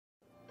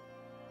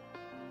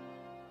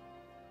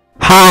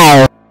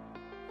How?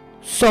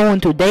 So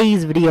in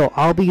today's video,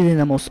 I'll be using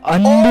the most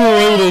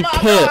underrated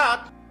kit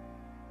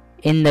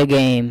in the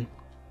game.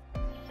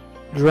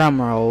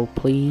 Drumroll,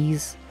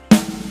 please.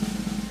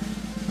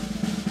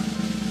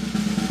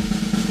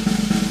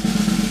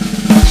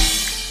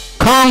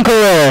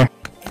 Conqueror!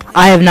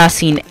 I have not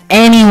seen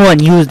anyone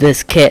use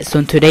this kit, so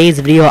in today's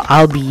video,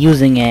 I'll be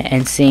using it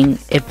and seeing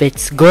if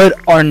it's good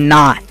or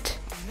not.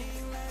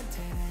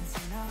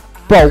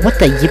 Bro, what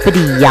the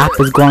yippity yap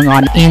is going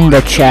on in the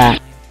chat?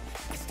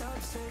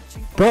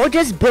 Bro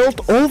just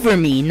built over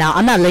me. Nah,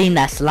 I'm not letting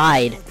that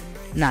slide.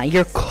 Nah,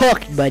 you're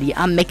cooked, buddy.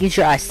 I'm making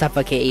sure I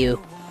suffocate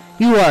you.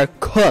 You are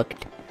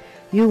cooked.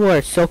 You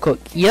are so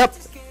cooked. Yep.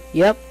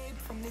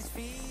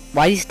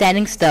 Why is he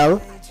standing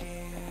still?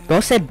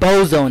 Bro said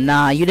bozo.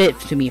 Nah, you did it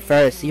to me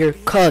first. You're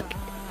cooked.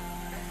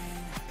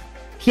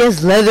 He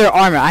has leather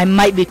armor. I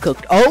might be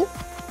cooked. Oh,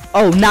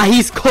 nah,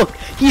 he's cooked.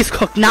 He's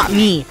cooked, not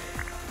me.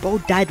 Bro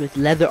died with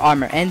leather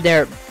armor and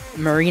their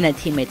marina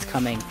teammates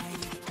coming.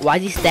 Why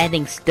is he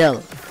standing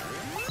still?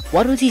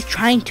 What was he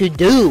trying to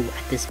do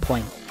at this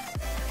point?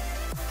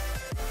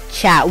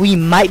 Chat, we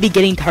might be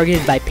getting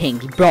targeted by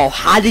pink. Bro,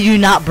 how did you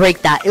not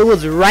break that? It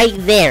was right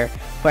there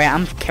where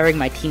I'm carrying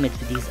my teammates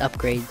with these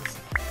upgrades.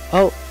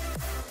 Oh,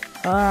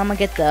 I'm gonna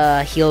get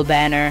the heal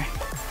banner.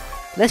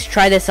 Let's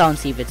try this out and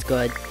see if it's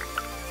good.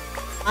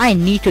 I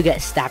need to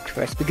get stacked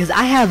first because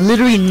I have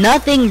literally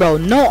nothing, bro.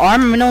 No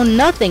armor, no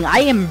nothing. I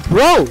am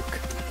broke.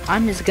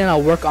 I'm just gonna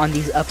work on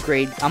these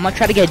upgrades. I'm gonna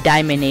try to get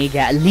diamond age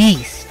at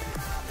least.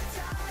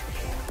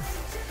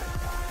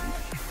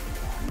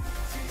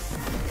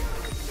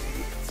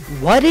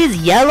 What is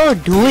yellow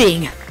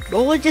doing?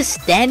 Bro was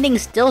just standing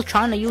still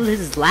trying to use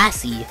his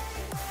lassie.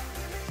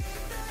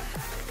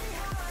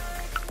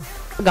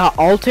 I got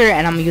altar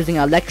and I'm using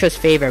Electra's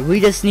favor. We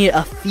just need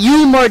a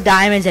few more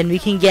diamonds and we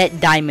can get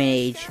diamond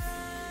age.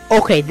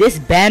 Okay, this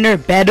banner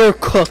better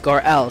cook or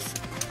else.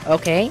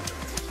 Okay.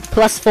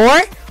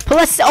 +4?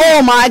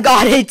 Oh my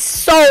god, it's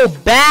so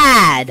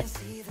bad.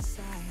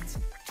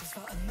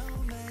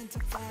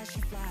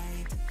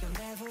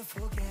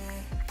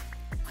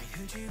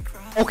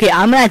 Okay,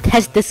 I'm gonna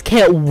test this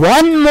kit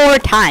one more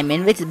time.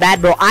 And if it's bad,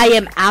 bro, I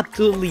am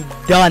absolutely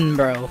done,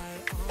 bro.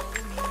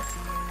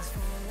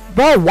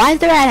 Bro, why is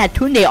there an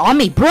Atunde on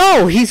me?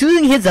 Bro, he's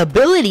using his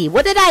ability.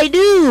 What did I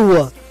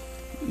do?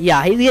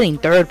 Yeah, he's getting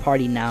third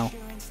party now.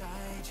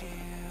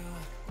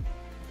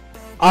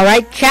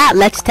 Alright, chat,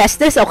 let's test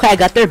this. Okay, I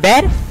got their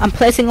bed. I'm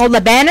placing all the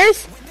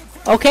banners.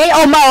 Okay,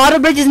 oh, my auto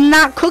bridge is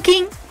not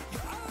cooking.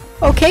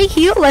 Okay,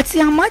 heal. Let's see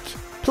how much.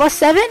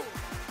 +7.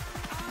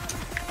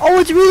 Oh,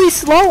 it's really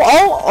slow.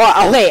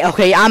 Oh,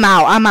 okay, I'm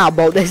out,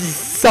 bro. This is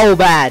so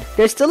bad.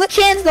 There's still a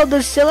chance, though.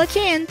 There's still a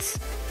chance.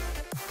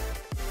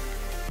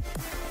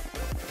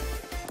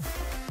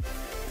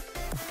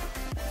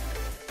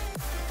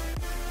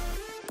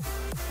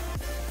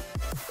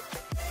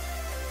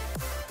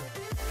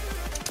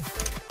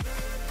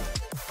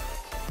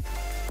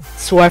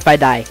 Swear if I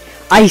die.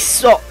 I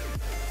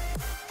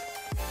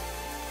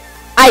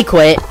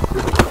quit.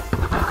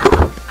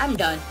 I'm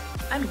done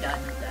with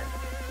that.